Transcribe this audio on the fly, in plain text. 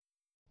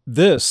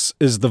This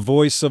is the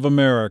voice of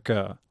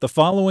America. The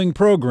following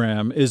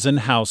program is in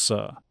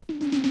Hausa.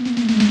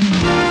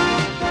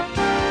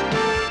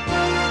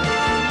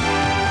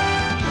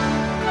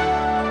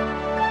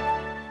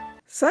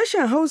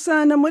 Sashen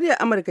Hausa na muryar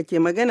Amurka ke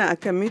magana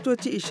akan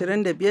mitoci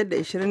 25 da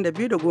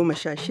 22 da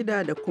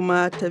 16 da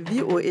kuma ta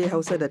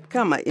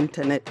voahausa.com a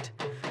intanet.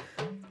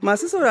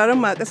 Masu sauraron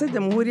mu a ƙasar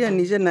jamhuriyar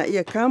Nijar na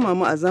iya kama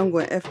mu a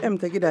zangon FM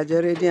ta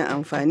gidajen rediyon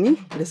amfani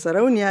da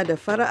sarauniya da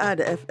fara'a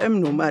da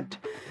FM Nomad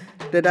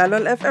da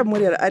Dalol FM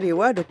muryar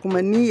Arewa da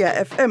kuma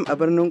Niyya FM a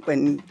birnin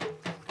Kwanni.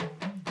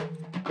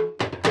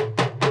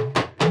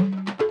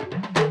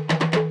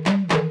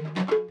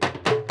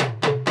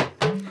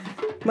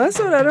 Masu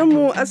sauraron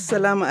mu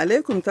Assalamu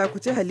alaikum ta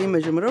kuce Halima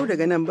Jumrau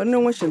daga nan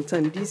birnin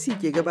Washington DC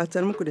ke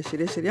gabatar muku da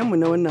shirye-shiryenmu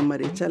na wannan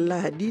maraicen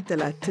Lahadi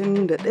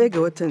 31 ga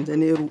watan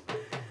Janairu.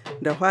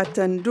 Da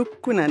fatan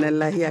duk kunanan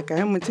lahiya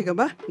kayan mu ci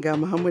gaba ga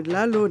Muhammad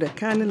Lalo da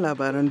kanin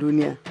labaran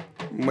duniya.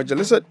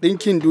 Majalisar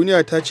Ɗinkin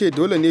Duniya ta ce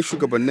dole ne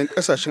shugabannin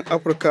ƙasashen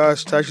Afirka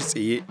su tashi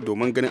tsaye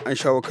domin ganin an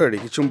shawo kan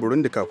rikicin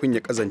Burundi kafin ya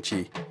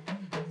ƙazance.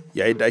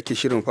 Yayin da ake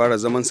shirin fara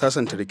zaman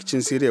sasanta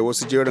rikicin Siriya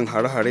wasu jerin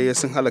hare-hare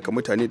sun halaka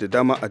mutane da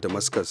dama a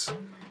Damascus.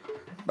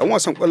 Dan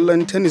wasan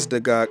ƙwallon tennis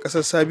daga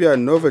ƙasar Serbia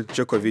Novak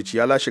Djokovic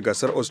ya lashe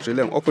gasar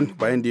Australian Open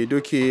bayan da ya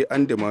doke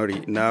Andy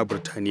Murray na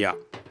Birtaniya.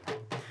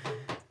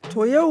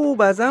 To yau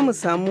ba za mu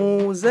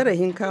samu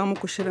zarahin kawo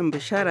muku shirin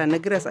bishara na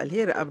Grace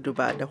Alheri Abdu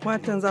ba da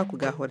fatan za ku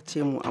gafarce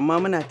mu amma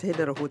muna ta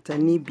da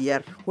rahotanni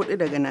 5, 4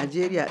 daga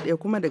Najeriya ɗaya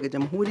kuma daga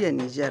jamhuriyar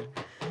Nijar.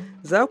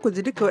 Za ku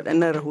ji duka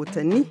waɗannan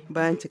rahotanni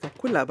bayan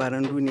cikakkun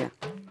labaran duniya.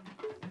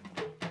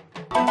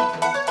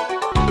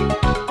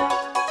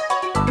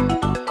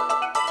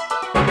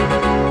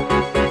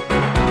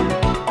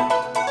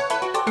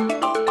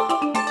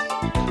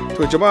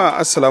 To jama'a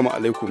assalamu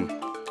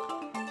alaikum.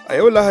 A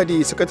yau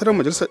Lahadi, sakataren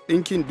Majalisar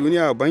Ɗinkin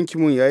Duniya Ban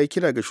Ki-moon ya yi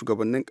kira ga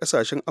shugabannin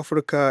ƙasashen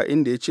Afirka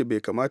inda ya ce bai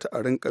kamata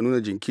a rinka nuna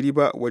jinkiri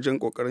ba wajen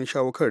ƙoƙarin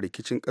shawo kan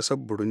rikicin ƙasar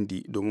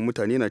Burundi domin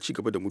mutane na ci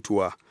gaba da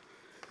mutuwa.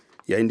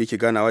 Yayin da ke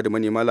ganawa da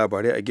manema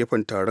labarai a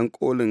gefen taron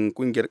kolin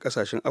ƙungiyar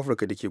ƙasashen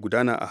Afirka da ke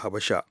gudana a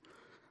Habasha,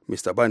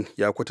 Mr. Ban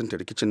ya kwatanta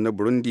rikicin na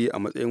Burundi a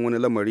matsayin wani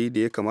lamari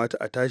da ya kamata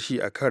a tashi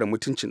a kare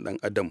mutuncin ɗan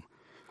adam.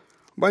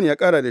 Ban ya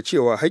ƙara da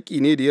cewa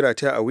haƙƙi ne da ya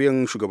rataya a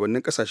wuyan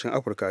shugabannin ƙasashen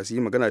Afirka su yi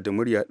magana da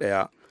murya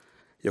ɗaya.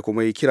 Ya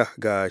kuma yi kira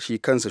ga shi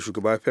kansa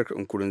shugaba Pierre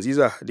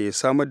Nkurunziza da ya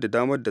samar da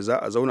damar da za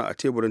a zauna a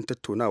teburin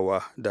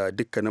tattaunawa da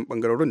dukkanin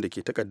bangarorin da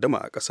ke takaddama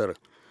a kasar.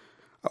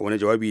 A wani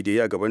jawabi da ya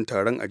yi a gaban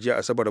taron a jiya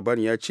Asabar,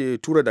 Bani ya ce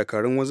tura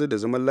dakarun wanzar da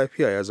zaman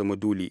lafiya ya zama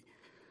dole.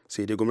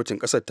 Sai dai gwamnatin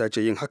kasar ta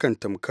ce yin hakan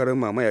tamkar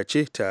mamaya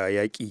ce ta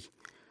yaƙi.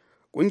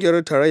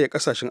 Ƙungiyar tarayyar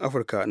ƙasashen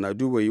Afirka na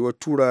duba yiwuwar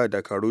tura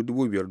dakaru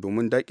 5,000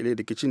 domin daƙile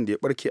rikicin da ya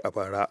ɓarke a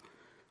bara.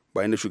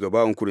 Bayan da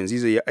shugaba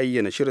Nkurunziza ya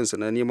ayyana shirinsa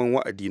na neman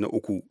wa'adi na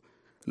 3.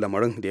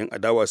 Lamarin da 'yan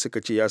adawa suka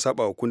ce ya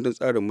saba wa kundin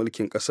tsarin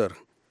mulkin kasar.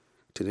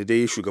 Tuni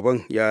dai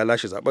shugaban ya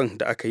lashe zaben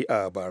da aka yi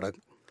a bara.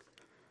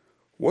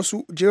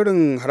 Wasu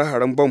jerin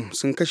hare-haren bom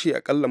sun kashe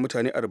akalla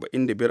mutane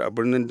 45 a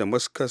birnin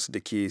Damascus da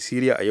ke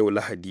Siriya a yau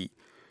Lahadi.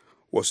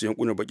 Wasu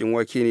yankunan bakin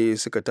wake ne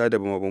suka tada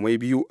bamabamai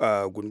biyu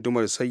a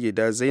gundumar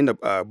Sayyida Zainab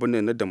a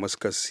birnin na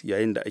Damascus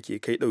yayin da ake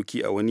kai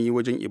dauki a wani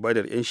wajen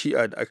ibadar 'yan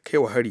Shi'a da aka kai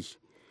wa hari.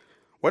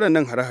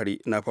 Waɗannan hare-hare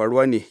na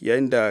faruwa ne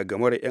yayin da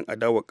gamar 'yan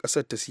adawar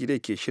ƙasar ta Siriya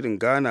ke shirin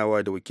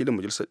ganawa da wakilin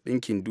Majalisar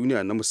Ɗinkin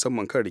Duniya na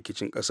musamman kan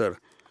rikicin ƙasar,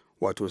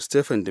 wato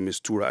Stephen de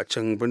Mistura a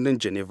can birnin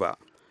Geneva.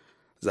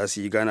 Za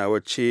su yi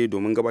ganawar ce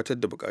domin gabatar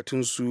da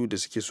bukatunsu da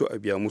suke so a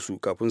biya musu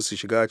kafin su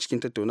shiga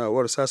cikin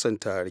tattaunawar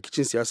sasanta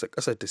rikicin siyasar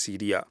ƙasar ta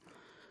Siriya.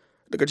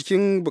 Daga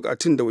cikin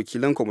bukatun da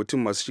wakilan kwamitin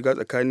masu shiga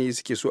tsakani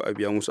suke so a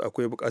biya musu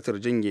akwai bukatar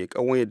janye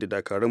ƙawanyar da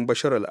dakarun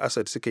Bashar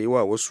al-Assad suka yi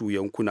wa wasu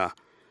yankuna,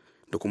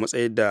 da kuma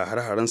tsayar da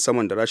har-haren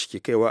saman da rashi ke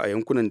kaiwa a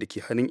yankunan da ke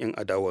hannun 'yan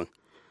adawan.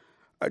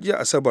 A jiya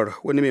Asabar,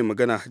 wani mai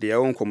magana da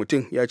yawon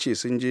kwamitin ya ce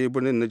sun je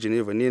birnin na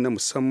Geneva ne na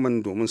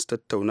musamman domin su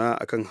tattauna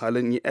akan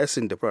halin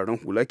yasin da fararen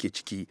hula ke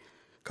ciki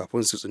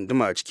kafin su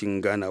tsunduma a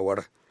cikin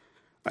ganawar.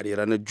 A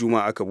ranar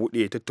Juma'a aka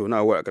buɗe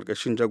tattaunawar a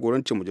ƙarƙashin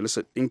jagorancin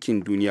Majalisar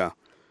Ɗinkin Duniya,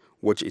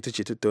 wacce ita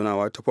ce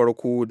tattaunawa ta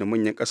farko da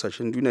manyan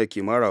ƙasashen duniya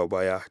ke marawa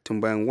baya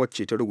tun bayan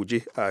wacce ta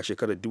ruguje a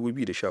shekarar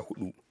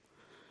 2014.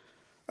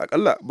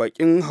 Akalla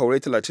bakin haure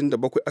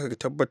 37 aka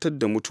tabbatar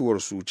da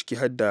mutuwarsu ciki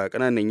har da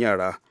kananan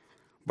yara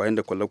bayan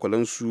da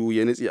kwale-kwalensu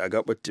ya nutse a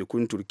gabar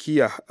tekun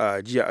Turkiya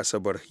a jiya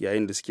Asabar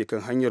yayin da suke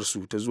kan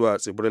hanyarsu ta zuwa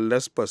tsibirin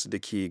Lesbos da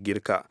ke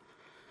Girka.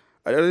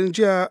 A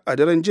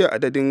daren jiya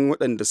adadin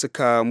waɗanda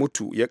suka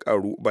mutu ya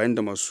ƙaru bayan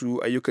da masu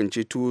ayyukan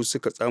ceto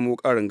suka tsamo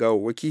ƙarin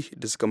gawawwaki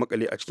da suka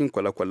makale a cikin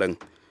kwale-kwalen.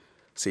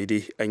 Sai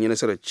dai an yi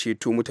nasarar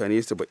ceto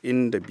mutane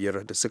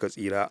 75 da suka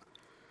tsira.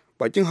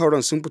 Bakin hauren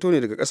sun fito ne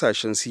daga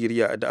kasashen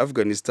Siriya da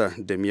Afghanistan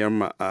da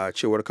Myanmar a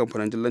cewar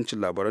kamfanin dillancin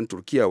labaran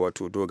Turkiya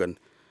wato Dogan.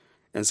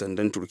 'Yan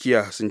sandan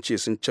Turkiya sun ce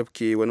sun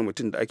cafke wani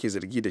mutum da ake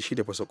zargi da shi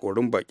da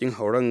fasakorin bakin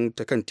hauren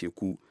ta kan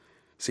teku.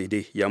 Sai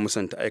dai ya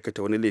musanta aikata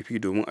wani laifi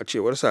domin a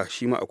cewarsa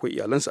shi ma akwai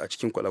iyalansa a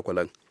cikin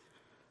kwale-kwalen.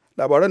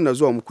 Labaran na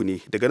zuwa muku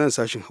ne daga nan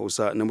sashen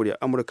Hausa na muryar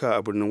Amurka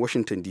a birnin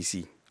Washington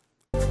DC.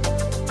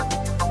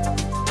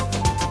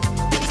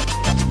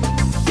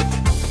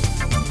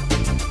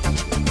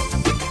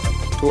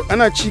 To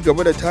ana ci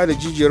gaba da tada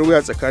jijiyar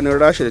wuya tsakanin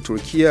Rasha da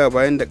Turkiya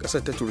bayan da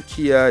ƙasar ta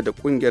Turkiya da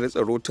ƙungiyar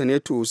tsaro ta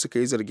NATO suka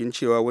yi zargin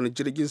cewa wani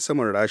jirgin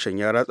saman Rashan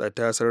ya ratsa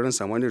ta sararin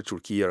samaniyar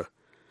Turkiyyar.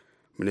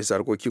 Ministan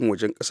harkokin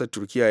wajen ƙasar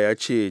Turkiya ya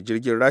ce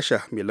jirgin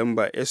Rasha mai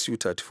lamba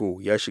Su-34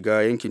 ya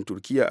shiga yankin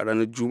Turkiya a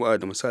ranar Juma'a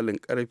da misalin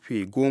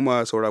karfe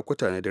 10 saura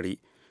kwata na dare,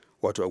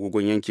 wato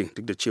agogon yankin,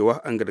 duk da cewa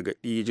an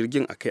gargaɗi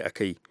jirgin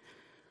akai-akai.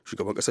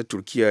 Shugaban ƙasar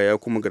Turkiya ya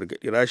kuma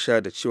gargaɗi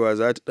Rasha da cewa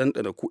za ta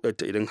ɗanɗana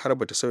kuɗarta idan har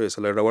ba ta sauya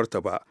salon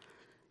rawarta ba.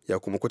 Ya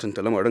kuma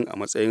kwatanta lamarin a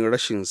matsayin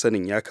rashin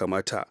sanin ya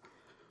kamata.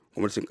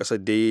 Gwamnatin ƙasar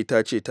dai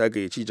ta ce ta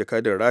gayyaci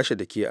jakadar Rasha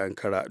da ke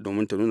Ankara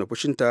domin ta nuna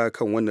fushinta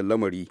kan wannan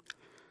lamari.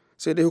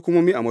 Sai dai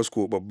hukumomi a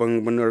Moscow,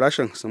 babban birnin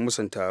Rashan, sun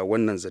musanta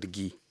wannan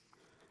zargi.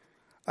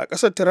 A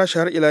ƙasar ta Rasha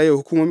har ila yau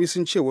hukumomi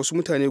sun ce wasu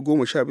mutane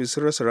 12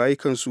 sun rasa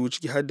rayukansu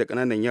ciki har da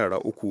ƙananan yara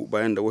 3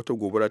 bayan da wata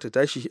gobara ta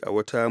tashi a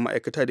wata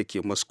ma'aikata da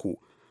ke Moscow.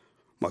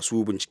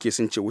 Masu bincike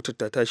sun ce wutar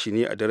ta tashi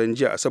ne a daren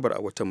jiya Asabar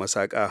a wata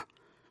masaƙa.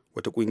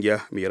 Wata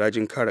kungiya mai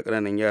rajin kare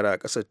ƙananan yara a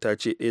ƙasar ta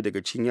ce ɗaya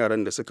daga cikin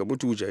yaran da suka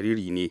mutu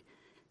jariri ne,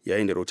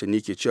 yayin da rahotanni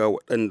ke cewa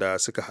waɗanda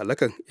suka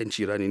halakan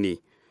 'yanci rani ne.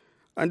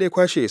 An dai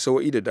kwashe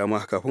sawa'i da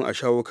dama kafin a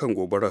shawo kan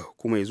gobarar,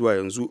 kuma zuwa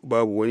yanzu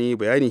babu wani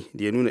bayani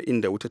da ya nuna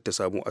inda wutar ta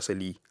samu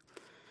asali.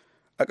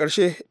 A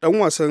ƙarshe, ɗan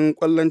wasan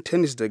ƙwallon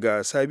tennis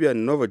daga Serbia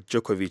Novak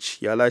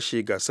Djokovic ya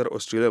lashe gasar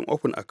Australian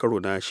Open a karo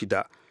na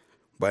 6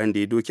 bayan da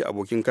ya doke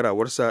abokin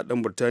karawarsa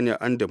ɗan Burtaniya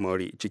Andy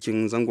Murray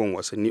cikin zangon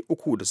wasanni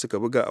 3 da suka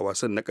buga a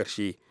wasan na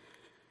ƙarshe.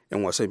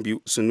 'Yan wasan biyu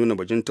sun nuna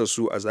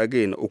bajintarsu a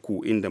zagaye na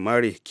 3 inda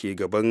Murray ke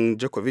gaban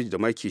Djokovic da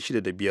maki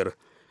 6 da 5.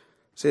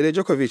 Sai dai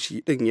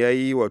Djokovic ɗin ya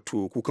yi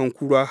wato kukan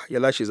kura ya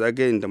lashe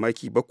zagayen da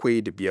maki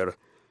 7 da 5.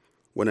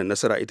 Wannan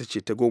nasara ita ce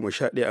ta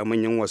 11 a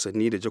manyan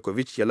wasanni da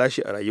Djokovic ya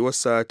lashe a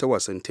rayuwarsa ta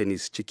wasan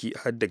tennis, ciki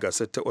har da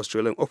gasar ta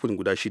Australian Open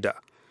guda 6.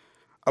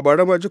 A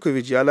bara ma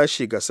Djokovic ya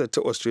lashe gasar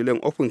ta Australian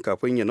Open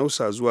kafin ya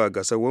nausa zuwa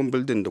gasar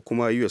Wimbledon da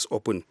kuma US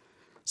Open.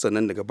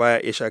 Sannan daga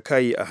baya ya sha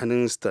kayi a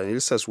hannun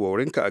Stanislas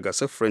Wawrinka a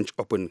gasar French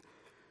Open.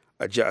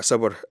 A jiya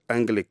Asabar,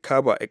 Angelique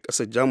Kerber a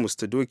ƙasar Jamus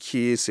ta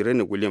doke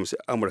Serena Williams a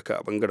Amurka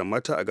a bangaren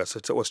mata a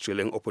gasar ta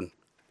Australian Open.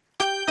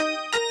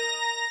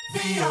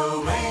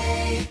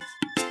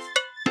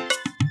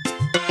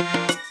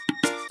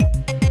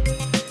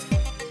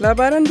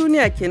 Labaran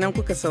duniya kenan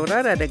kuka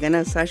saurara daga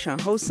nan sashen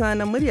Hausa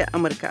na muryar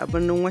Amurka a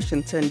birnin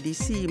Washington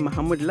DC.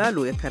 Mahmud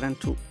Lalo ya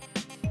karanto.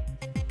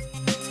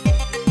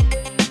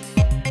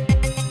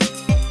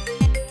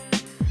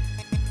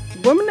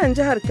 Gwamnan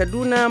jihar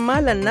Kaduna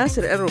Malam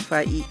Nasir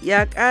El-Rufa'i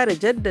ya ƙara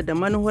jaddada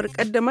manuwar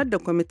ƙaddamar da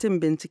kwamitin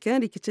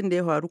binciken rikicin da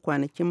ya faru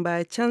kwanakin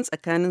baya can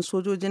tsakanin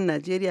sojojin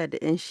Najeriya da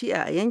 'yan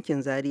Shi'a a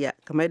yankin Zaria,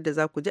 kamar yadda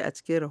za ku ji a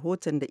cikin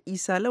rahoton da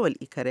Isa Lawal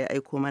Ikare ya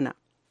aiko mana.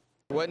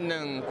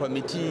 Wannan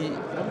kwamiti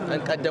an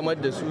kaddamar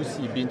da su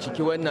binciki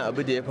wannan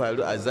abu da ya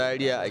faru a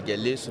Zaria, a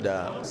Gyalle su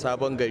da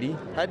Sabon Gari,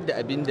 har da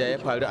abin da ya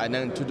faru a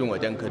nan tudun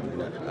wajen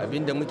Kaduna.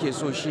 Abin da muke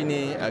so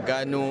shine a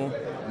gano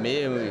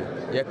me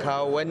ya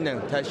kawo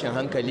wannan tashin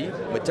hankali,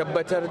 mu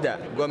tabbatar da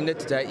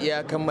gwamnati ta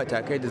iyakan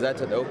matakai da za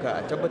ta dauka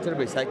a tabbatar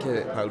bai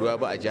sake faruwa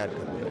ba a jihar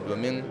Kaduna.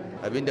 Domin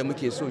abin da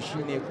muke so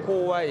shine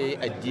kowa ya yi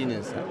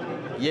addininsa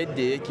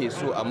yadda yake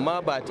so,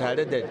 amma ba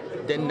tare da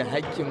danna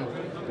hakkin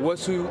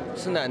wasu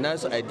suna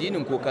nasu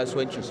addinin ko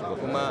kasuwancinsu ba.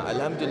 Kuma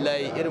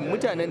alhamdulillah irin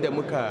mutanen da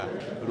muka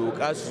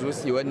roƙa su zo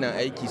su yi wannan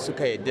aiki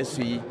suka yadda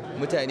su yi,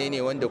 mutane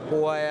ne wanda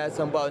kowa ya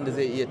san ba wanda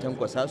zai iya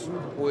tankwasa su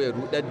ko ya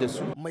rudar da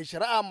su. Mai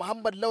shari'a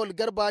Muhammad Lawal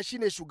Garba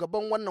shine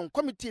shugaban wannan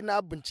kwamiti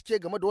na bincike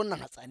game da wannan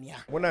hatsaniya.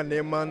 Muna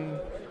neman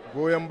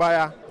goyon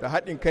baya da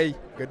haɗin kai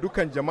ga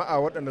dukkan jama'a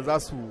waɗanda za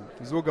su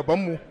zo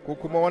gabanmu ko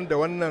kuma wanda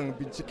wannan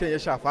binciken ya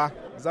shafa.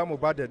 Za mu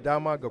ba da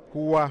dama ga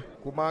kowa,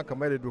 kuma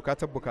kamar da doka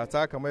ta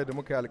bukata, kamar da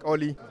muka yi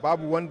alkawali,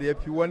 babu wanda ya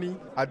fi wani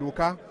a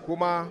doka,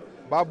 kuma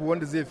babu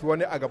wanda zai fi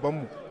wani a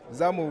gabanmu.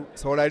 Za mu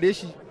saurare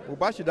shi, mu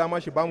ba shi dama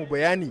shi ba mu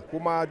bayani,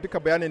 kuma duka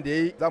bayanin da ya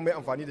yi za mu yi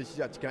amfani da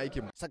shi a cikin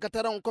aikinmu.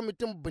 Sakataren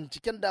kwamitin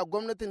binciken da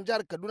gwamnatin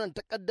jihar Kaduna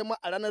ta kaddama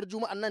a ranar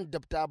Juma'a nan,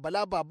 Dr.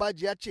 Bala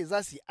Babaji, ya ce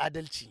za su yi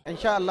adalci.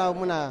 Insha Allah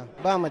muna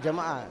ba ma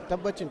jama'a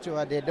tabbacin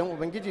cewa da yardan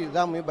Ubangiji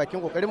za mu yi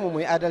bakin kokarin mu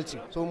yi adalci.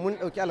 So mun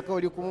dauki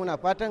alkawari kuma muna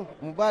fatan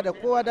mu ba da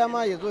kowa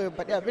dama ya zo ya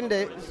faɗi abin da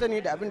ya sani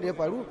da abin da ya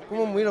faru,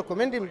 kuma mu yi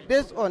recommending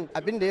based on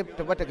abin da ya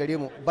tabbata gare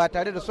mu, ba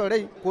tare da son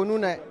rai ko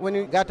nuna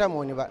wani gata ma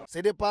wani ba.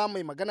 Sai dai fa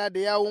mai magana da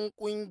yawun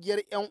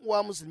kungiyar 'yan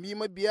uwa musulmi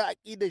mabiya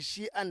aqidar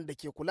Shi'an da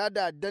ke kula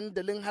da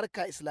dandalin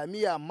harka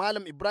Islamiyya,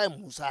 Malam Ibrahim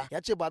Musa,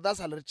 ya ce ba za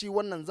su halarci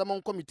wannan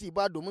zaman kwamiti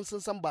ba domin sun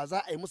san ba za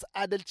a yi musu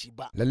adalci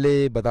ba.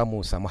 Lalle ba za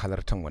mu samu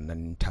halartar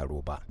wannan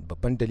taro ba.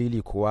 Babban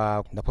dalili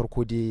kuwa na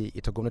farko dai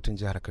ita gwamnatin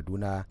jihar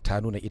Kaduna ta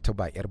nuna ita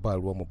ba 'yar ba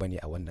ruwanmu bane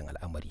a wannan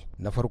al'amari.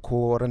 Na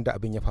farko ran da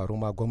abin ya faru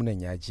ma gwamnan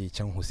ya je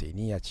can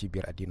Husainiya,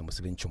 cibiyar addinin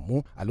musuluncin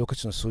mu, a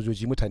lokacin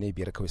sojoji mutane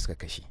 5 kawai suka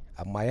kashe.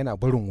 amma yana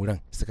barin wurin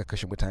suka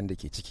kashe mutanen da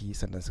ke ciki,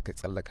 sannan suka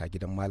tsallaka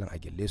gidan malam a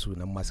gelle su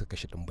nan ma suka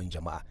kashe dimbin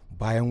jama'a.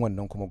 Bayan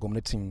wannan kuma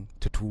gwamnatin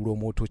ta turo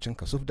motocin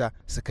kasufda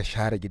suka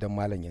share gidan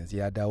malam, yanzu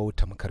ya dawo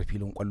tamkar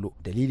filin kwallo.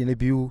 Dalili na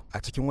biyu, a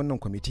cikin wannan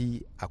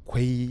kwamiti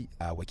akwai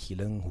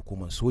wakilan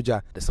hukumar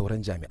soja da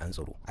sauran jami'an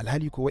tsaro.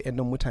 Alhali ko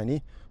wayannan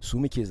mutane su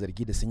muke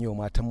zargi da sun yi wa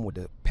matanmu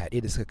da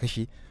fyaɗe da suka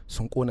kashe,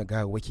 sun kona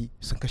gawawwaki,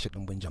 sun kashe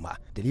dimbin jama'a.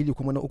 Dalili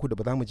kuma na uku da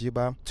ba za mu je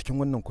ba, cikin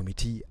wannan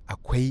kwamiti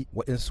akwai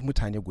waɗansu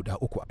mutane guda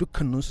uku,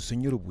 dukkaninsu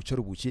sun yi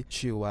rubuce-rubuce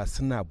cewa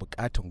suna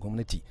buƙatan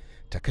gwamnati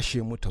ta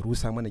kashe mu, ta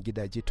rusa mana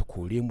gidaje, ta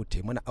kore mu, ta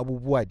yi mana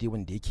abubuwa dai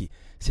wanda yake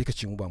sai ka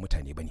ce mu ba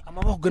mutane bane.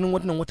 Amma ba ku ganin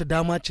wannan wata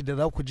dama ce da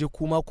za ku je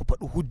kuma ku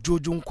faɗi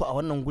hujjojinku a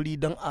wannan guri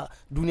don a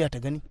duniya ta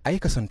gani? Ai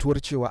kasantuwar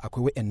cewa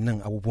akwai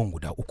wayannan abubuwan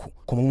guda uku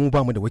kuma mu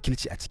ba mu da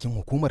wakilci a cikin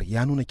hukumar,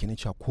 ya nuna kenan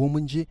cewa ko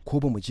mun je ko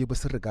ba mu je ba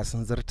sun riga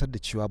sun zartar da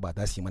cewa ba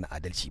za su yi mana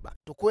adalci ba.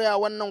 To koya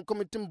wannan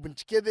kwamitin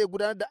bincike zai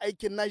gudanar da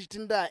aikin nashi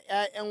tunda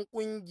 'ya'yan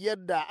kungiyar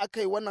da aka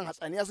yi wannan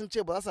hatsaniya sun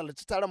ce ba za su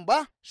halarci taron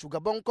ba?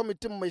 Shugaban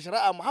kwamitin mai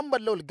shari'a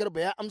Muhammad Lawal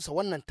Garba ya amsa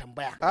wannan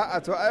tambaya.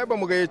 A'a to ai ba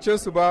mu gayyace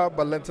su ba,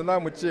 ballantana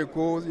mu ce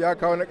ko ya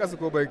kawo na kasu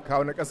ko bai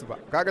kawo na kasu ba.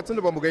 Kaga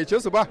tunda ba mu gayyace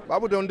su ba,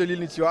 babu da wani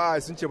dalilin cewa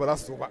a sun ce ba za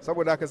su so ba.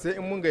 Saboda haka sai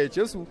in mun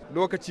gayyace su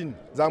lokacin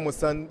za mu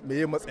san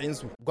meye matsayin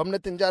su.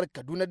 Gwamnatin jihar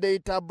Kaduna dai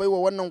ta baiwa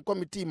wannan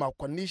kwamiti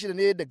makonni 6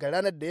 ne daga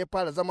ranar da ya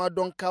fara zama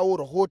don kawo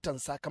rahoton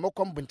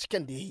sakamakon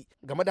binciken da ya yi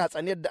game da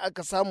hatsaniyar da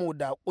aka samu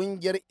da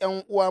kungiyar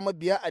 'yan uwa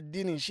mabiya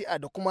addinin Shi'a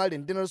da kuma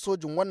rundunar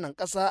sojin wannan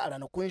kasa a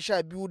ranakun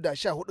 12 da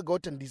 14 ga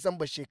watan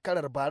Disamba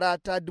shekarar bara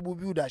ta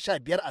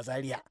 2015 a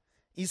Zaria.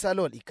 Isa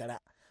Lawal Ikara,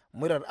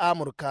 murar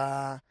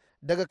Amurka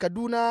daga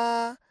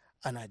Kaduna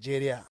a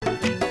Najeriya.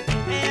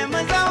 Mu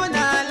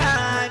zauna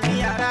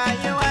lafiya,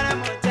 rayuwar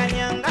mu ta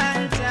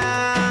inganta,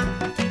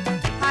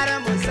 har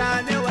mu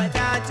sami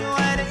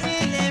wadatuwar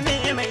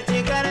ilimi mai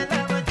cikar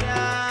tsafta.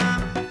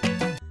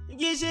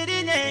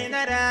 Gishiri ne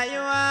na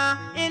rayuwa,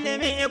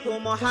 ilimi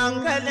kuma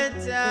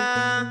hankalinta,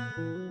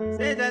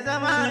 sai ta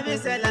zama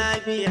bisa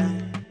lafiya.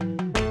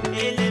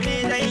 Ilimi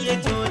zai yi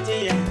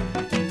tutiya,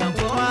 da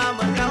kowa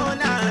mu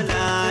zauna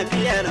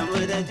lafiyar mu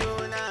da juna.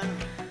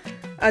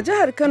 A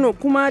jihar Kano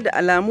kuma da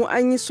alamu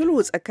an yi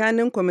sulhu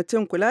tsakanin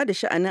kwamitin kula da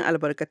sha'anin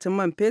albarkatun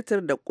man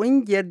fetur da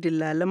kungiyar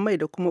dillalan mai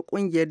da kuma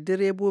kungiyar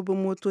direbobin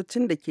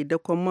motocin da ke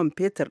dakon man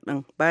fetur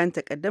ɗin bayan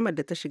takaddamar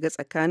da ta shiga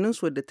tsakanin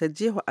su da ta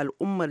jefa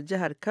al'ummar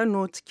jihar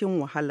Kano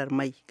cikin wahalar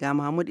mai. Ga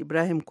Mahmud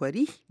Ibrahim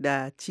Kwari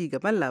da ci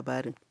gaban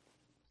labarin.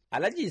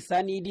 Alhaji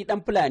Sani Di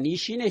Dan Fulani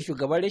shine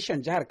shugaban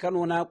reshen jihar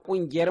Kano na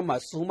kungiyar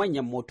masu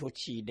manyan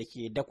motoci da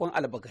ke dakon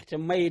albarkatun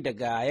mai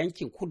daga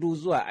yankin kudu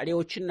zuwa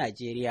arewacin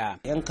Najeriya.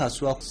 'Yan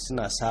kasuwa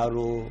suna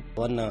saro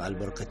wannan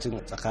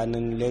albarkatun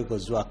tsakanin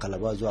Lagos zuwa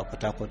Calabar zuwa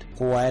Port Harcourt.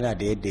 Kowa yana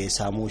da yadda ya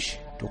samo shi.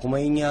 To kuma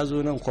in ya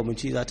zo nan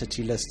kwamiti za ta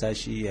tilasta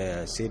shi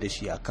ya sai da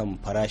shi akan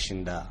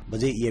farashin da ba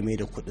zai iya mai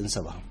da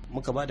kuɗinsa ba.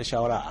 Muka ba da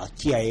shawara a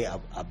kiyaye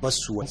a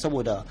basu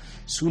saboda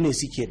su ne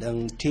suke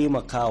dan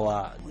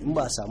taimakawa, in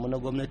ba a samu na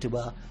gwamnati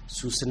ba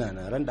su suna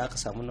nan, ran da aka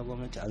samu na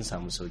gwamnati an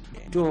samu sauki.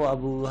 To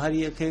abu har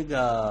ya kai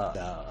ga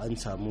da an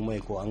samu mai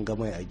ko an ga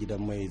mai a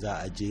gidan mai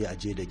za a je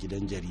da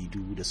gidan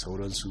jaridu da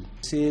sauransu.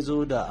 Sai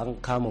zo da an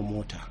kama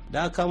mota.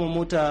 Da aka kama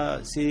mota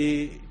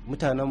sai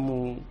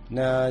mutanenmu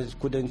na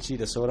kudanci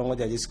da sauran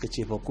wajaje suka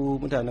ce fa ku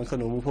mutanen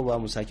Kano mu fa ba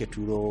mu sake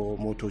turo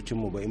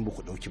motocinmu ba in ba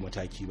ku ɗauki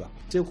mataki ba.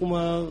 Sai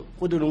kuma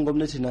kudurin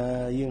gwamnati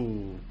na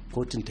yin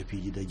kotun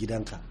tafi da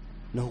gidanka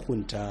na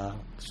hukunta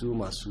su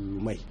masu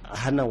mai a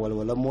hana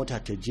walwalan mota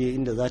ta je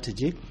inda za ta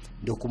je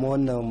da kuma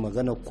wannan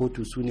maganar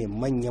kotu su ne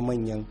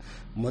manya-manyan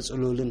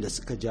matsalolin da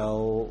suka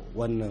jawo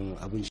wannan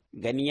abin.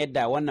 Ganin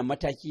yadda wannan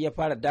mataki ya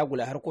fara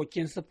dagula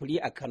harkokin sufuri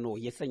a Kano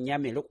ya sanya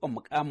mai riƙon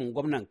mukamin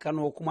gwamnan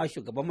Kano kuma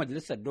shugaban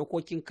majalisar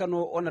dokokin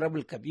Kano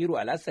Honorable Kabiru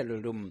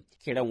Alhassan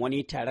kiran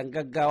wani taron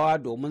gaggawa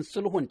domin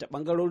sulhunta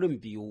bangarorin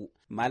biyu.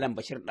 Malam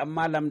Bashir Dan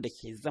Malam da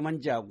ke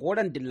zaman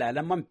jagoran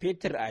dillalan man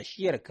fetur a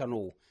shiyar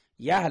Kano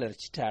ya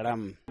halarci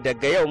taron.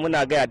 Daga yau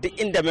muna gaya duk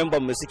inda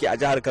memban mu suke a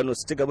jihar Kano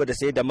su ci gaba da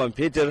sayar da man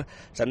fetur,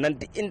 sannan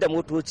duk inda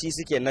motoci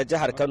suke na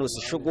jihar Kano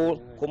su shigo,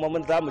 kuma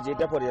mun za mu je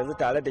dafar yanzu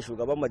tare da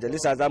shugaban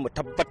majalisa za mu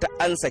tabbata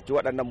an saki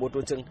waɗannan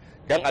motocin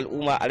don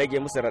al'umma a rage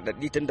musu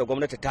raɗaɗi tun da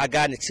gwamnati ta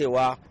gane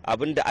cewa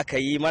abin da aka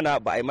yi mana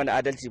ba a yi mana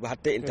adalci ba har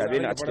ta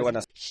intervene a cikin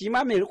wannan. Shi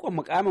ma mai riƙon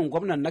mukamin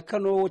gwamnan na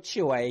Kano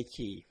cewa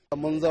yake.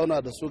 Mun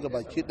zauna da su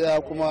baki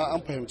daya kuma an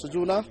fahimci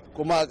juna,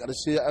 kuma a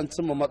ƙarshe an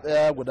cimma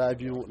matsaya guda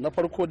biyu. Na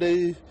farko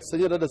dai sun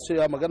yarda da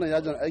cewa maganar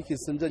yajin aiki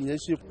sun janye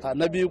shi.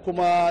 Na biyu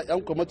kuma 'yan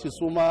kwamiti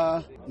su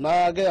ma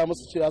na gaya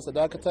musu cewa su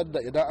dakatar da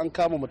idan an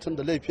kama mutum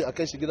da laifi a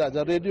kai shi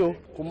gidajen rediyo,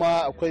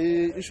 kuma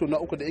akwai ishu na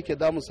uku da yake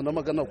damun su na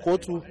maganar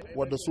kotu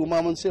wadda su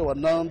ma mun ce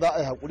wannan za a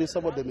yi hakuri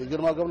saboda mai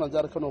girma gwamnan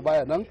jihar Kano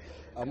baya nan,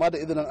 amma da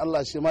izinin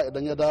Allah shi ma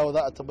idan ya dawo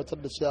za a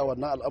tabbatar da cewa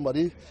wannan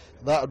al'amari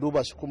za a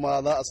duba shi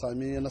kuma za a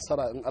sami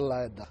nasara in Allah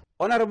ya yarda.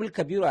 Honorable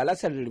Kabiru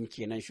Alhassan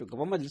kenan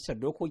shugaban majalisar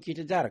dokoki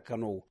ta jihar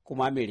Kano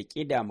kuma mai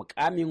rike da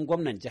mukamin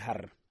gwamnan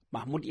jihar.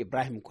 Mahmud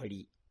Ibrahim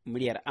Kwari,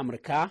 muryar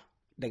Amurka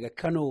daga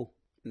Kano,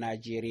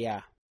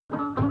 Najeriya.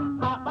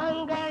 A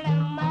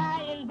ɓangaren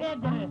mayin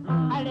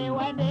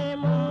arewa ne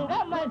mun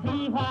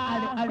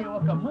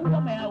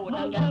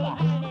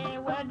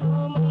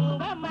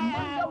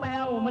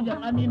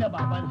Amina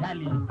baban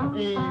Sali.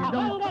 A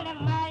bangaren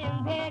mayan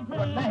fetur.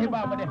 Wallahi ba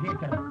mu da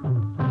fetur.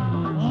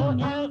 Mu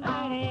yan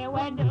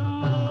arewa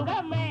mun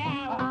gama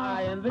yawa.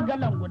 A yanzu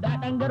galan guda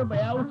ɗan garba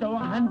ya wuce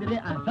 100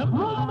 an san.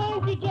 Mun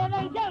bincike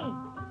nan can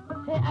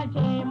sai a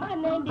ce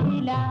mana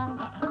dila.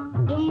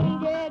 In mun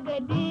je ga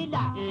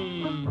dila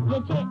ya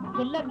ce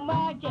black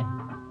market.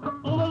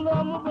 Mun zo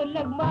mu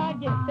black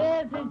market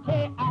sai su ce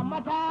a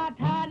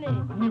matata ne.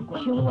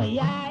 Shin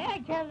waya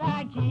yake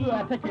zaki.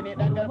 Zuwa take ne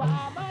ɗan garba.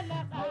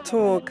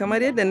 To,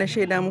 kamar yadda na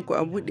shaida muku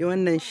a buɗe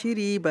wannan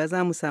shiri ba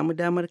za mu samu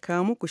damar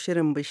kawo muku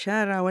shirin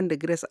bishara wanda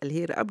Grace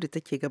Alheri Abdu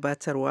take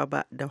gabatarwa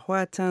ba, da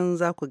watan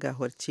za ku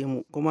gafarce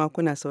mu. Kuma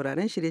kuna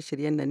sauraron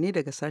shirye-shiryen nan ne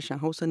daga sashen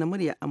Hausa na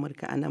muryar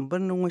Amurka a nan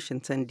birnin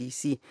Washington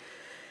DC.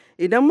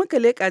 Idan muka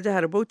leƙa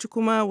jihar Bauchi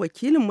kuma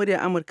wakilin muryar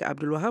Amurka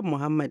Abdulwahab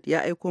Muhammad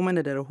ya aiko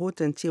mana da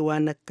rahoton cewa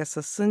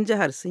nakasassun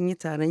jihar sun yi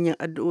taron yin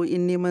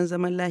addu'o'in neman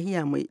zaman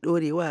lahiya mai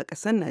ɗorewa a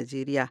ƙasar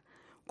Najeriya.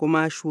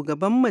 Kuma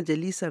shugaban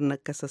majalisar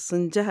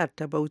nakasassun jihar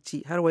ta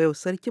Bauchi har wa yau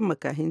sarkin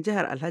makahin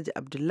jihar Alhaji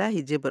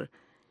Abdullahi Jibir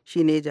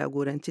shi ne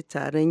jagoranci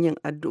taron yin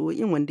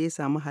addu'o'in wanda ya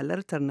samu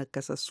halartar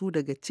nakasassu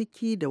daga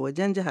ciki da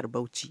wajen jihar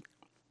Bauchi.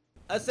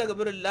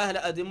 Astaghfirullah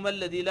al-azim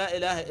alladhi la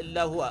ilaha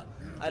illa huwa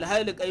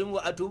al-hayyul qayyum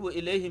wa atubu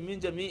ilayhi min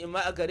jami'i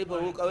ma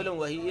akrifahu qawlan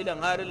wa hilan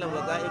harilan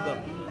wa qa'iban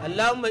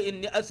Allahumma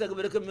inni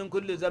astaghfiruka min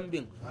kulli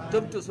dhanbin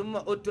tubtu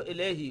summa uttu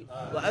ilayhi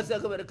wa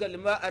astaghfiruka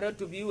lima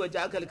aradtu bi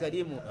wajhaka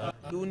al-karim.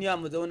 Duniya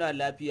mu zauna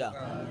lafiya,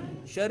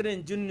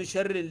 sharrin jinnu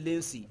sharrin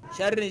linsi,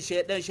 sharrin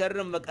shaidan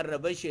sharrin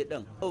makarraban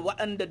shaidan,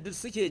 waɗanda duk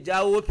suke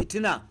jawo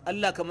fitina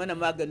Allah ka mana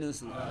maganin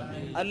su,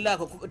 Allah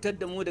ka kubutar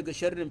da mu daga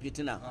sharrin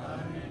fitina.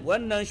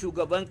 Wannan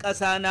shugaban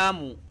ƙasa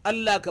namu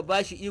Allah ka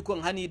bashi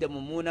ikon hani da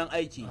mummunan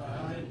aiki,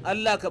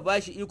 Allah ka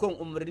bashi ikon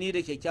umarni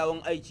da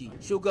kyakkyawan aiki.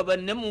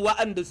 Shugabanninmu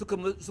waɗanda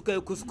suka yi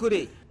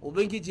kuskure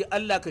Ubangiji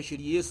Allah ka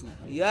shirye su,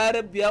 ya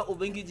rabbi ya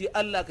Ubangiji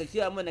Allah ka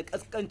kiyaye mana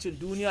kaskancin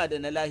duniya da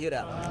na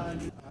lahira.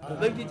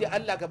 Ubangiji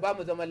Allah ka ba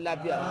mu zaman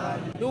lafiya.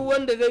 Duk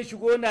wanda zai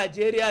shigo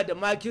Najeriya da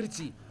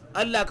makirci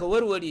Allah ka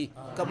warware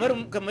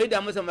ka maida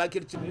masa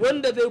makirci.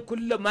 Wanda zai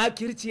kulla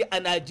makirci a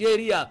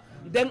Najeriya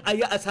dan a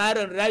yi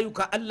asarar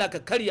rayuka Allah ka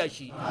karya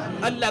shi,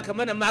 Allah ka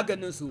mana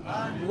maganin su.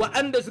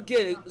 Wa'anda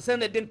suke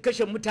sanadin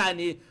kashe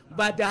mutane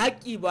ba da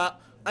haƙƙi ba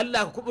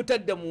Allah ka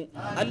kubutar da mu,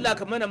 Allah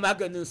ka mana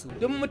maganin su.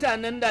 Duk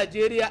mutanen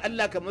Najeriya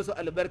Allah ka masu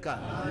albarka,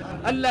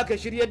 Allah ka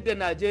shiryar da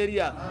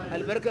Najeriya.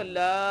 Albarkar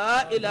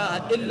la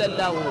ilaha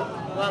illallah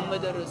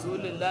Muhammadar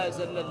Rasulullah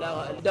sallallahu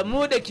alaihi. Da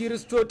mu da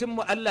kiristotin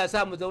mu Allah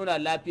sa mu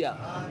zauna lafiya.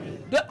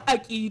 Duk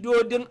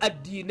aƙidodin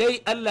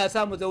addinai Allah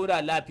sa mu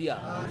zauna lafiya.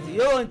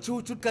 Yawan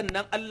cutukan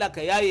nan Allah ka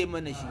yaye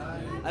mana shi.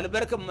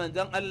 Albarkar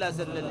manzon Allah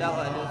sallallahu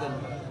alaihi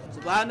wasallam.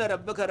 Subhana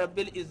rabbika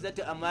rabbil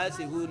izzati amma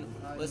yasifun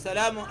wa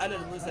salamun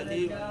alal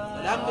mursalin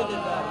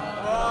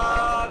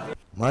alhamdulillah.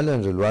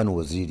 Malam Rilwanu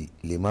Waziri,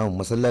 limamin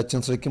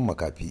masallacin sarkin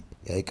makafi,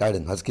 ya yi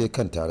ƙarin haske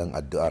kan taron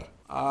addu'ar.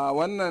 A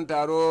wannan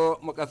taro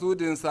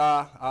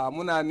makasudinsa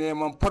muna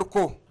neman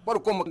farko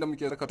da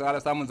muke saka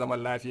tare samun zaman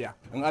lafiya.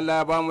 In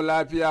Allah ya bamu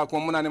lafiya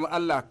kuma muna neman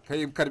Allah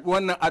kai karbi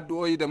wannan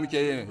addu'o'i da muke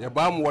yi, ya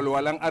bamu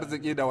walwalan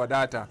arziki da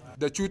wadata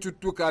da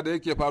cututtuka da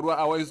yake faruwa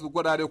a wasu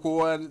gurare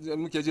ko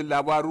muke jin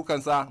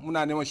labarukansa,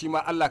 muna neman shi ma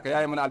Allah ka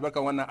yaye mana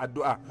albarkan wannan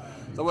addu'a.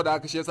 Saboda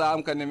haka shi yasa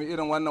an ka nemi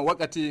irin wannan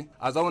wakati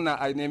a zauna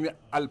a nemi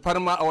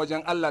alfarma a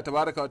wajen Allah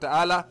tabaraka wa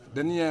ta'ala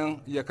da niyan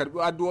ya karbi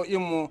addu'o'in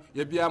mu,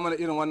 ya biya mana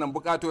irin wannan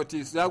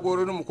bukatoti.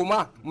 Jagororin mu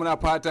kuma muna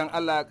fatan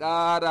Allah ya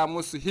kara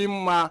musu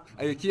himma,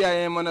 ya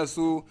kiyaye mana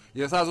su,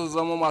 ya sa su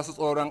zama masu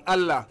tsoron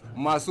Allah,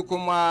 masu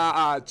kuma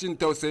a cin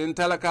tausayin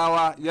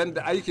talakawa,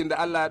 yanda aikin da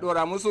Allah ya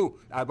dora musu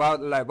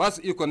Allah ya ba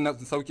su ikon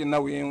sauki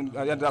nauyin,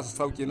 yanda za su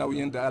sauki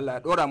nauyin da Allah ya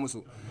dora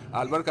musu.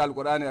 Albarka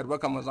alkur'ani,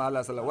 albarka manzon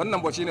Allah sallallahu alaihi wasallam.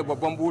 Wannan ba shine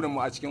babban burin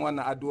mu a cikin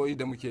wannan addu'o'i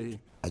da muke yi.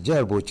 A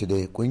jihar Bauchi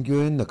dai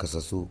kungiyoyin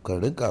nakasassu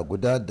kan rinka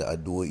gudanar da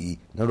addu'o'i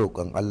na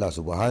roƙon Allah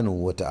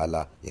subhanahu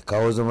wata'ala ya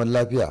kawo zaman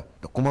lafiya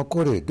da kuma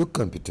kore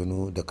dukkan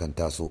fitinu da kan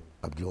taso.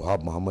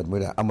 Abdulwahab Muhammad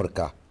murya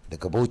Amurka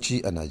daga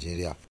Bauchi a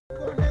Najeriya.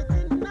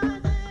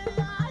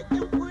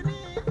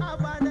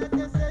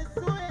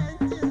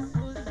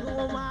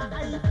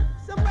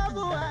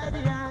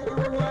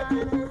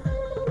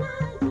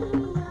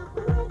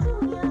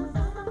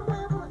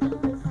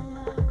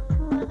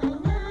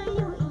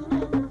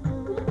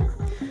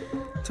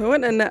 To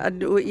waɗannan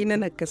addu'o'i na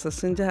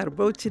nakasassun jihar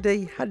Bauchi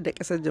dai har da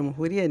ƙasar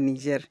jamhuriyar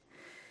Nijar.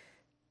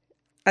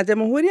 A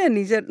jamhuriyar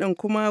Nijar ɗin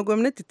kuma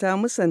gwamnati ta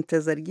musanta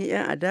zargin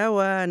 'yan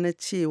adawa na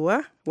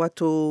cewa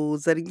wato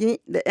zargin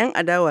da 'yan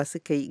adawa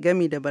suka yi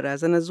gami da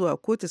barazana zuwa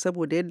kotu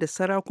saboda yadda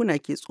sarakuna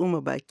ke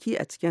tsoma baki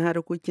a cikin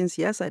harkokin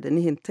siyasa da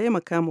nihin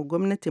taimaka ma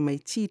gwamnati mai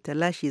ci ta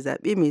lashe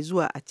zaɓe mai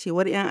zuwa a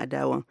cewar 'yan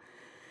adawan.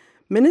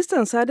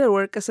 Ministan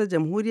sadarwar ƙasar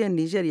jamhuriyar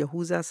Nijar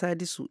Yahuza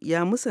Sadisu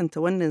ya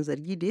musanta wannan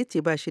zargi da ya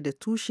ce ba shi da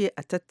tushe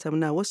a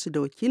tattauna wasu da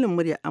wakilin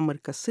muryar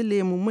Amurka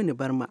Sule Mummuni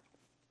Barma.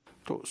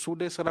 To su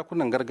dai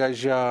sarakunan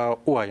gargajiya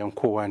uwayen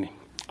kowa ne,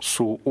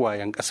 su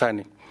uwayen ƙasa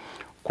ne,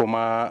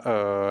 kuma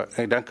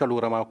idan ka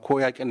lura ma ko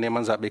yakin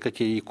neman zaɓe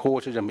kake yi,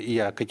 kowace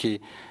jam'iyya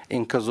kake,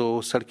 in ka zo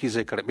sarki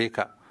zai karɓe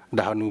ka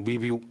da hannu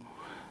biyu.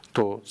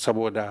 to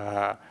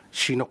saboda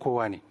shi na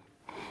kowa ne.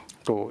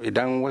 To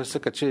idan wasu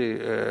suka ce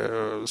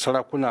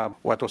sarakuna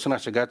wato suna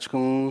shiga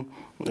cikin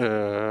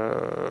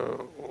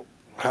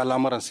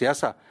al'amuran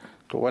siyasa,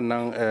 to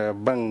wannan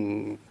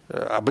ban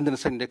abin da na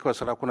sani da kawai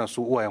sarakuna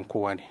su uwayen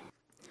kowa ne.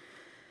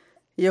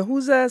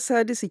 Yahuza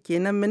Sadisu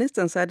kenan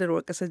ministan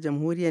sadarwar ƙasar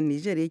jamhuriyar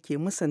Nijar yake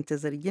musanta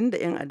zargin da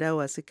 'yan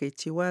adawa suka yi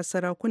cewa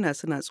sarakuna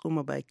suna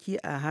tsoma baki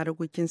a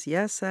harkokin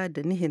siyasa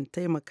da nihin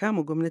taimaka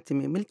ma gwamnati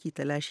mai mulki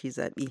ta lashe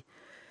zaɓe.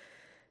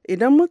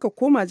 Idan muka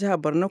koma jihar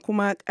Borno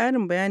kuma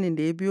ƙarin bayanin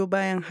da ya biyo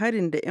bayan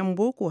harin da 'yan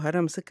Boko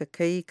Haram suka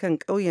kai kan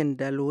ƙauyen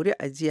Dalori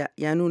a jiya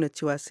ya nuna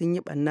cewa sun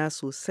yi ɓanna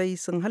sosai,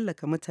 sun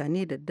hallaka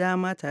mutane da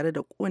dama tare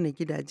da ƙona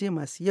gidaje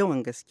masu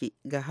yawan gaske.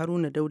 Ga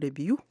Haruna Dauda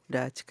biyu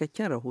da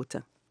cikakken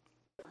rahoton.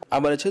 A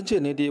Malacance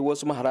ne dai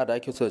wasu mahara da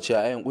ake cewa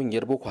ayan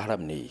kungiyar Boko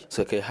Haram ne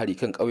suka kai hari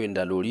kan ƙauyen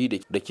Dalori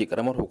da ke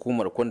karamar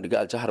hukumar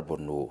Kwandiga a jihar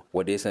Borno,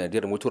 wanda ya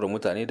sanadiyar mutuwar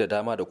mutane da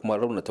dama da kuma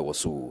raunata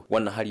wasu.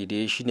 Wannan hari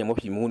dai shine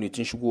mafi muni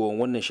tun shigowar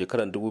wannan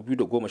shekarar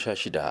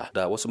 2016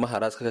 da wasu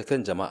mahara suka kai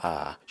kan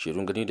jama'a.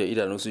 Shirun gani da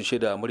idanu sun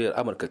shaida muryar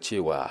Amurka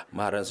cewa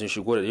maharan sun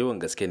shigo da yawan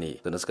gaske ne,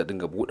 sannan suka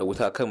dinga buɗe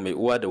wuta kan mai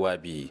uwa da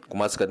wabi,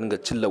 kuma suka dinga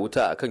cilla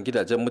wuta akan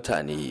gidajen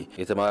mutane.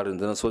 Ita ma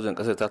rundunar sojan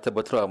ƙasar ta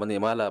tabbatar wa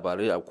manema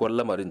labarai a kuwar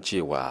lamarin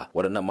cewa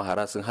waɗannan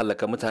mahara sun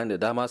halaka mutane da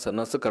dama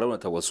sannan suka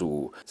raunata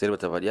wasu, sai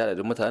bata faɗi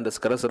adadin mutanen da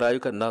suka rasa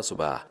rayukan nasu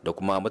ba da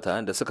kuma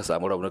mutanen da suka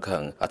samu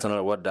raunukan. A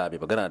sanarwar da mai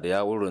magana da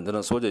yawun rundunar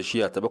sojan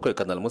shiya ta 7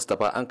 kanal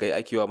Mustapha an kai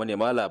aiki wa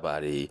manema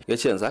labarai, ya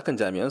ce yanzu hakan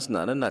jami'an su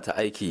na ta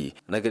aiki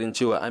na ganin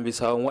cewa an bi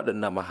sawon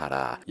waɗannan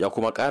mahara. Ya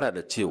kuma ƙara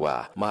da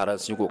cewa maharan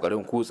sun yi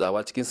ƙoƙarin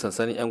kutsawa cikin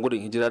sansanin 'yan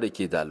gudun hijira da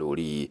ke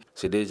Dalori,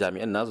 sai dai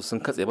jami'an nasu sun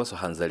katse masu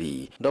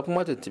hanzari. Da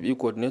kuma tuntuɓi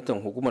coordinator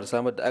hukumar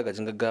samar da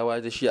agajin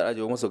gaggawa da shiyar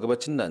arewa maso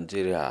gabacin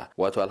Najeriya,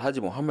 wato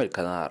Alhaji Muhammad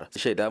Kanar,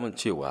 shaida min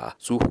cewa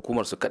su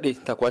hukumar su kaɗai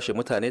ta kwashe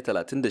mutane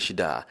 36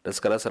 da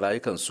suka rasa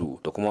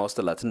rayukansu da kuma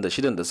wasu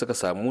 36 da suka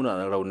samu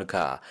munanan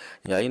raunuka,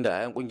 yayin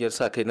da 'yan kungiyar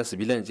sa kai na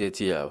civilian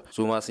JTF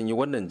su ma sun yi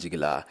wannan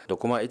jigila da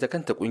kuma ita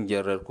kanta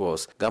kungiyar Red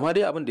Cross. Gama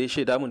dai abin da ya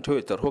shaida min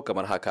toyo tarho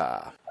kamar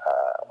haka.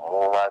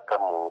 Mu ma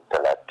kanmu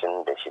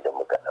 36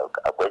 muka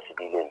ɗauka, akwai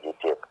civilian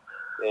JTF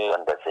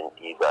wanda sun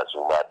ɗiba su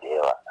ma da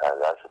yawa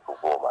za su fi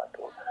 10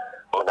 to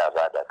muna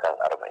ba da kan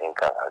 40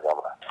 kan a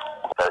gama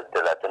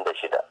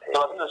 36.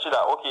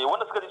 Ok,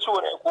 wanda suka ji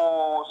ciwo ne ko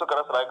suka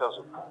rasa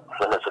rayukansu?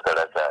 Wanda suka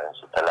rasa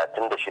su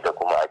 36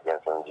 kuma ake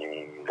sun ji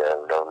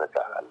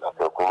raunuka.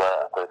 To kuma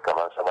akwai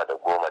kamar sama da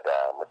 10 da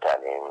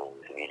mutanen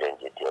civilian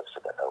JTF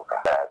suka dauka.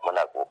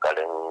 Muna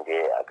kokarin da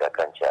a ga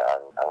kanci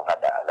an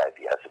hada a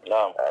lafiya su.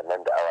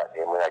 Nan da awa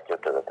ɗaya muna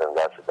kyautar zaton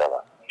za su gama.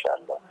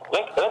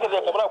 Ranka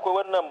da kamar akwai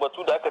wannan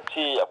batu da aka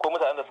ce akwai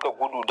mutanen da suka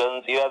gudu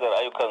don tsira da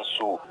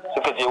rayukansu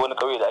suka je wani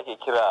kauye da ake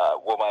kira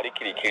Gomari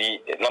Kirikiri,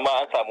 na ma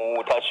an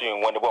samu tashin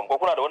wani bom, ko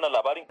kuna da wannan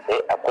labarin?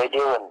 Akwai dai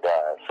wanda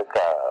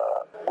suka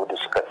gudu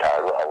suka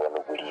taru a wani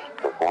guri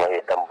da kuma ya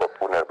dan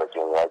babunar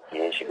bakin wake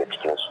ya shiga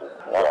cikin su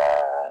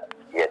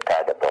ya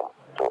tada bom.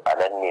 To a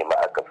nan ne ma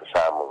aka fi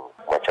samun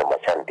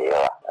mace-macen da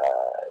yawa.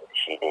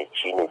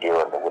 Shi ne dai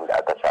wanda gunda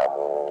aka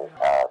samu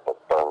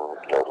babban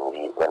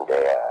laruri wanda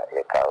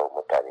ya kawo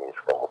mutane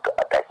suka mutu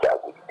a take a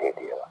guri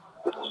da yawa.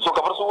 So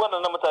kamar su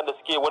wannan mutane da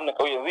suke wannan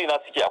ƙauye yanzu ina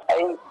suke?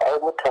 Ai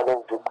mutanen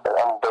duk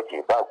an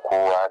baje ba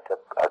kowa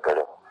a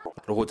garin.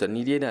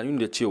 Rahotanni dai na nuna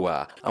da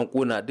cewa an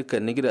kona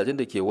dukkanin gidajen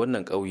da ke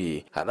wannan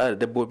ƙauye, haɗa da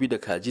dabbobi da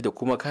kaji da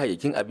kuma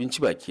kayayyakin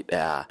abinci baki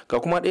ɗaya. Ga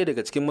kuma ɗaya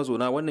daga cikin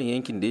mazauna wannan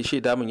yankin da ya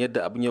shaida min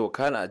yadda abin ya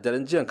wakana a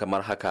daren jiyan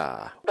kamar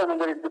haka. Mutanen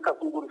gari duka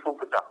sun gudu sun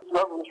fita.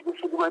 Za su shiga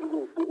shigimari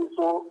ne sun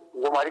iso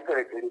Gomari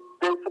Kirikiri.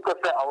 Sai suka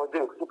tsaya a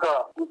wajen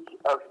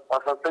a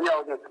sansani a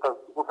wajen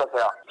suka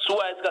tsaya. Su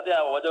waye suka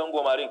tsaya a wajen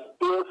Gomarin?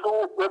 Su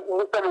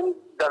mutanen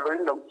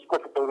Dalorin da suka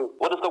fito ne.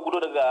 Wanda suka gudu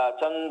daga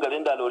can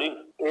garin Dalorin?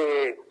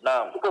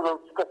 Na'am.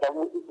 Suka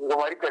samu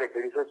Gomari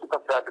Kirikiri sai suka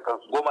tsaya da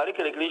kansu. Gomari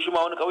Kirikiri shi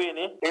ma wani kauye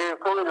ne?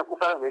 Kauye ne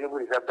kusa da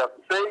Maiduguri Sabta.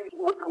 Sai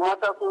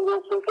mata sun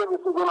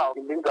zo na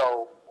gindin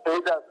gawo. Sai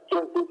da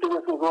sun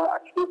zo a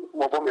cikin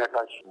kuma bom ya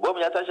tashi. Bom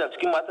ya tashi a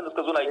cikin matan da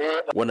suka zo na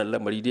wannan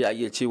lamari dai a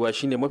iya cewa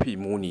shine mafi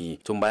muni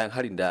tun bayan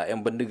harin da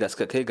 'yan bindiga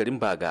suka kai garin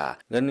Baga,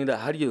 ganin da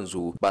har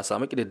yanzu ba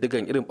samu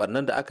kididdigan irin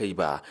barnan da aka yi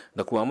ba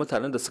da kuma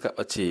mutanen da suka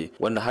ɓace,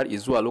 wanda har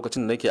zuwa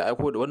lokacin da nake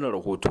aiko da wannan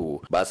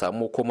rahoto ba a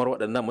samu komar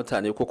waɗannan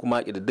mutane ko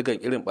kuma kididdigan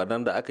irin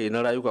barnan da aka yi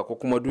na rayuka ko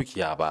kuma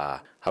dukiya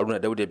ba. Haruna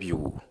Dauda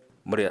biyu,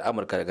 muryar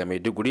Amurka daga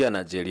Maiduguri a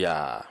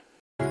Najeriya.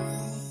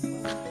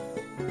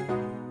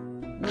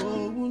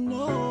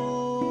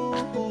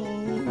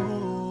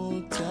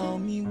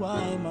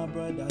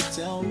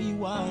 Tell me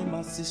why,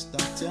 my sister,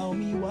 tell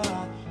me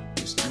why.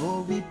 There's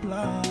no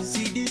reply.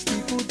 See these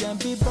people, them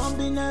be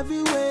bombing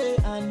everywhere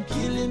and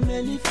killing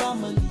many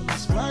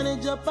families, trying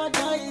to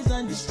jeopardize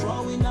and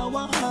destroying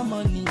our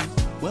harmony.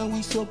 When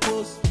we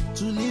supposed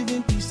to live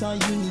in peace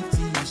and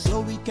unity,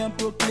 so we can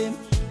proclaim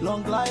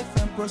long life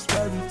and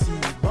prosperity.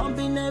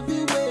 Bombing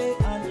everywhere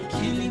and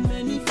killing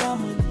many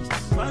families,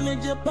 trying to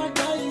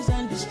jeopardize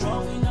and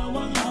destroying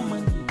our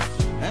harmony.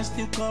 And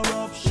still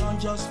corruption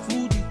just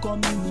food the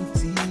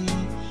community.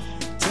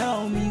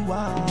 Tell me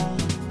why.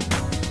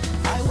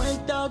 I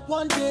went out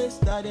one day,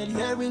 started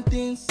hearing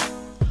things.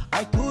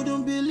 I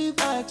couldn't believe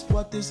I asked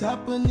what is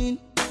happening.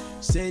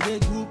 Say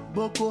the group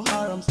Boko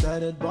Haram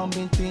started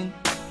bombing things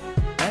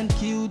and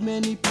killed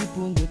many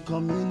people in the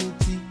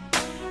community.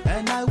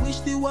 And I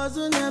wished it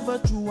wasn't ever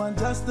true and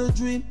just a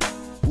dream.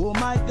 Oh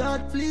my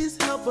God, please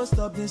help us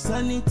stop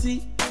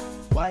insanity.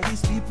 Why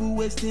these people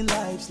wasting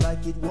lives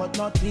like it was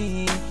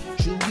nothing?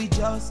 Should we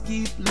just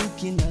keep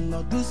looking and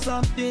not do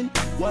something?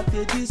 What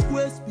a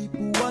disgrace,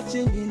 people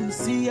watching in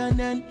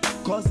CNN.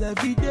 Cause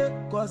every day,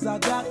 cause I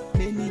got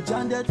many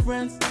gendered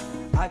friends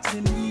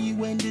asking me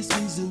when this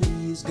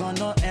misery is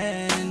gonna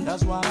end.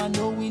 That's why I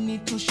know we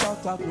need to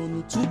shout out, no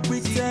need to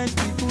pretend.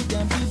 People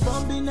can be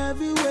bombing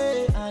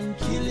everywhere and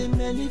killing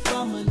many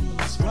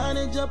families, trying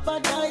to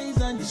jeopardize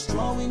and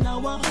destroying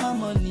our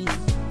harmony.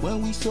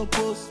 When we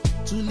supposed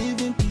to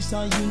live in peace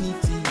and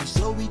unity,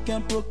 so we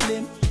can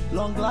proclaim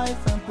long life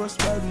and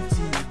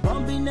prosperity.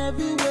 Bombing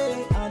everywhere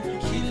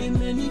and killing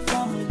many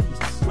families,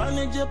 trying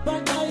to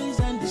jeopardize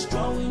and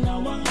destroying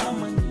our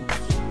harmony.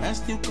 And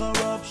still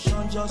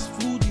corruption just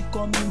fool the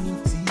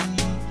community.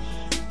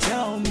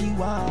 Tell me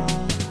why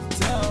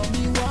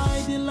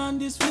the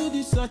land is filled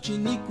with such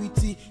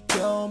iniquity.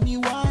 Tell me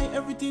why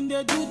everything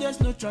they do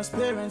there's no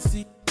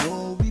transparency.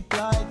 No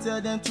reply,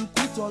 tell them to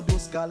quit all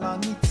those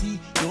calamity.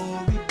 No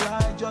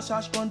reply, just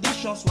harsh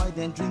conditions, why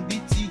then drink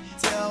BT.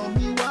 Tell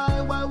me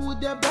why would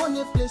they burn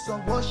a place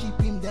of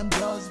worshiping? Them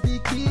just be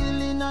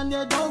killing and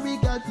they don't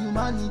regard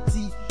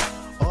humanity.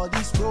 All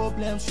these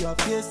problems you are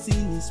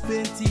facing is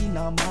painting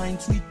our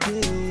minds with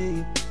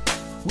pain.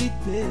 We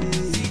pay.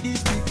 See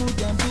these people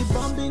can be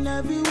bombing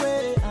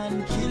everywhere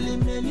and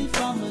killing many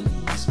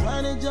families,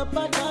 trying to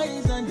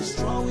jeopardize and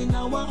destroying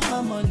our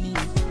harmony.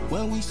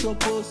 When we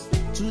supposed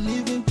to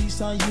live in peace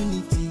and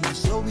unity,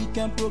 so we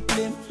can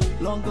proclaim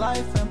long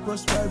life and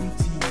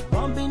prosperity.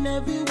 Bombing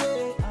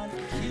everywhere and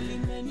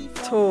killing many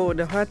families. To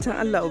da fatan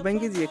Allah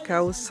Ubangiji ya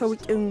kawo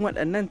sauƙin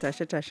waɗannan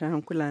tashe-tashen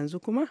hankula. Yanzu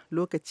kuma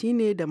lokaci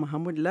ne da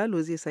Muhammad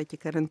Lalo zai sake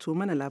karanto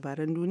mana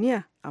labaran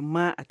duniya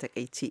amma a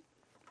takaice.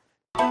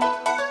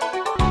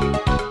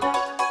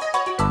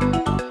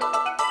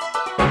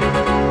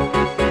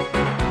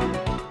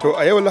 To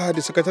a yau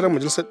Lahadi sakataren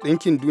Majalisar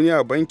Ɗinkin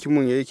Duniya Ban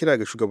Ki-moon ya yi kira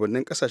ga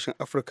shugabannin ƙasashen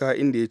Afirka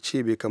inda ya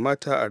ce bai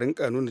kamata a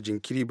rinka nuna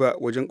jinkiri ba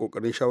wajen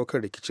ƙoƙarin shawo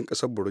kan rikicin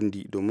ƙasar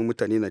Burundi domin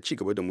mutane na ci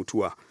gaba da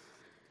mutuwa.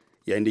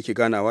 Yayin da yake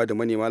ganawa da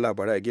manema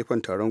labarai a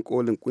gefen taron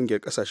kolin ƙungiyar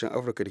ƙasashen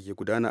Afirka da ke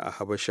gudana a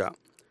Habasha.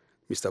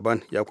 Mr.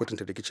 Ban ya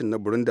kwatanta rikicin na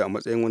Burundi a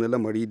matsayin wani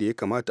lamari da ya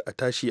kamata a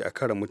tashi a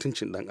kare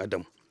mutuncin ɗan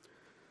adam.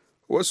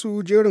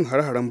 Wasu jerin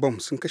har-haren bam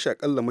sun kashe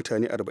akalla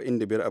mutane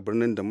 45 a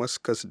birnin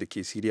Damascus da ke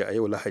Siriya a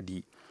yau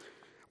Lahadi.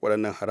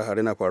 Waɗannan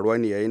hare-hare na faruwa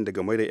ne yayin da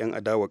game da 'yan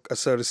adawa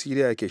ƙasar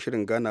Siriya ke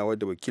shirin ganawa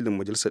da wakilin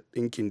Majalisar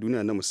Ɗinkin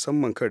Duniya na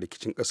musamman kan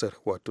rikicin ƙasar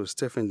wato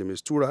Stephen de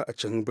Mistura a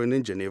can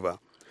birnin Geneva.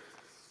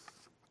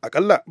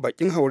 Akalla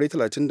bakin haure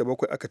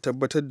 37 aka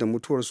tabbatar da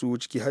mutuwarsu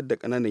ciki har da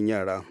ƙananan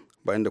yara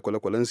bayan da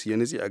kwale-kwalensu ya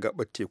nutse a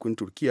gaɓar tekun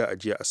Turkiya a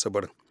jiya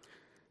Asabar.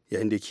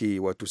 Yayin da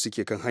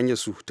suke kan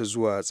hanyarsu ta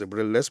zuwa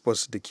tsibirin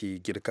Lesbos da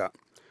ke Girka.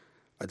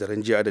 A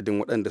daren jiya adadin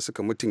waɗanda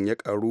suka mutun ya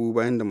ƙaru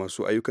bayan da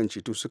masu ayyukan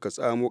ceto suka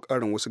tsamo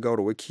ƙarin wasu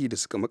gawarwaki da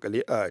suka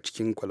makale a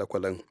cikin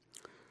kwale-kwalen.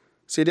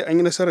 Sai dai an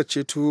yi nasarar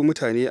ceto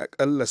mutane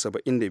aƙalla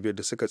 75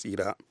 da suka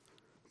tsira.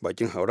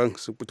 Bakin hauren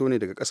sun fito ne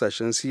daga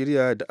ƙasashen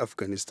Siriya da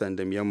Afghanistan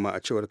da Myanmar a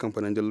cewar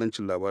kamfanin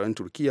dillancin labaran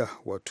Turkiya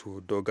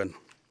wato Dogan.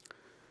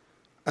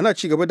 Ana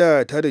ci gaba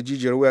da tada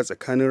jijiyar waya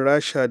tsakanin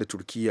Rasha da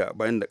Turkiya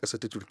bayan da ƙasar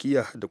ta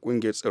Turkiya da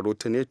ƙungiyar tsaro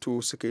ta NATO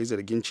suka yi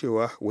zargin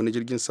cewa wani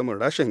jirgin saman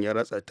Rashan ya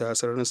ratsa ta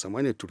sararin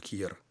samaniyar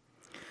Turkiyyar.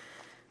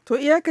 To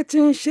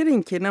iyakacin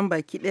shirin kenan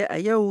baki ɗaya a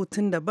yau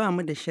tun da ba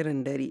mu da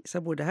shirin dare,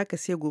 saboda haka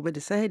sai gobe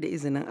da sahi da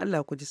izinin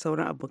Allah ku ji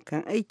sauran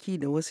abokan aiki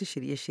da wasu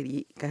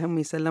shirye-shirye. Ka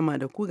mai sallama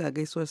da ku ga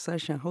gaisuwar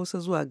sashen Hausa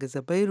zuwa ga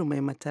Zabairu mai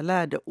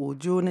matala da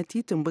Ojo na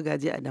titin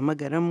bugaje a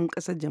Damagaram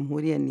ƙasar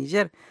jamhuriyar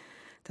Nijar.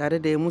 Tare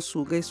da ya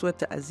musu gaisuwar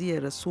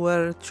ta'aziyyar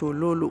rasuwar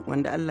Chololo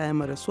wanda Allah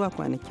ya rasuwa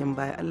kwanakin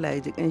baya. Allah ya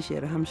ji kanshi ya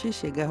rahamshe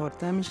shi ya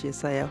gafarta mishi ya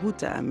sa ya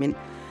huta amin.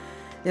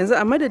 Yanzu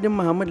a madadin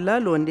Muhammad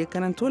Lalo wanda ya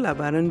karanto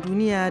labaran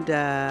duniya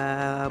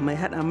da mai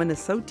hada mana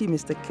sauti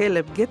Mr.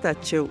 Caleb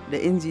Getachew da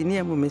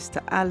injiniyan mu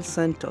Mr. Al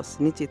Santos,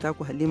 ni ce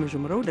taku Halima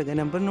Jumrau daga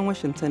nan birnin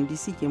Washington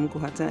DC ke muku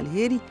fatan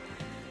alheri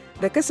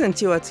da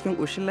kasancewa cikin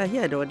ƙoshin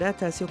lahiya da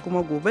wadata sai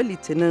kuma gobe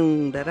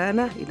Litinin da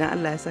rana idan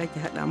Allah ya sake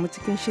haɗa mu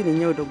cikin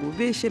shirin yau da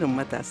gobe shirin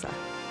matasa.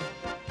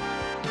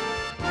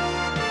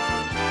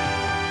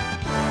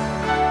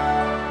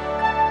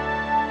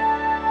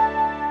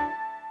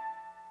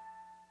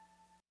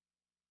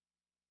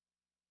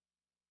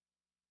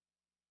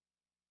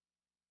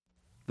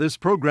 This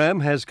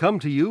program has come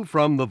to you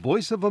from the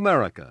Voice of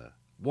America,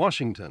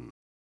 Washington.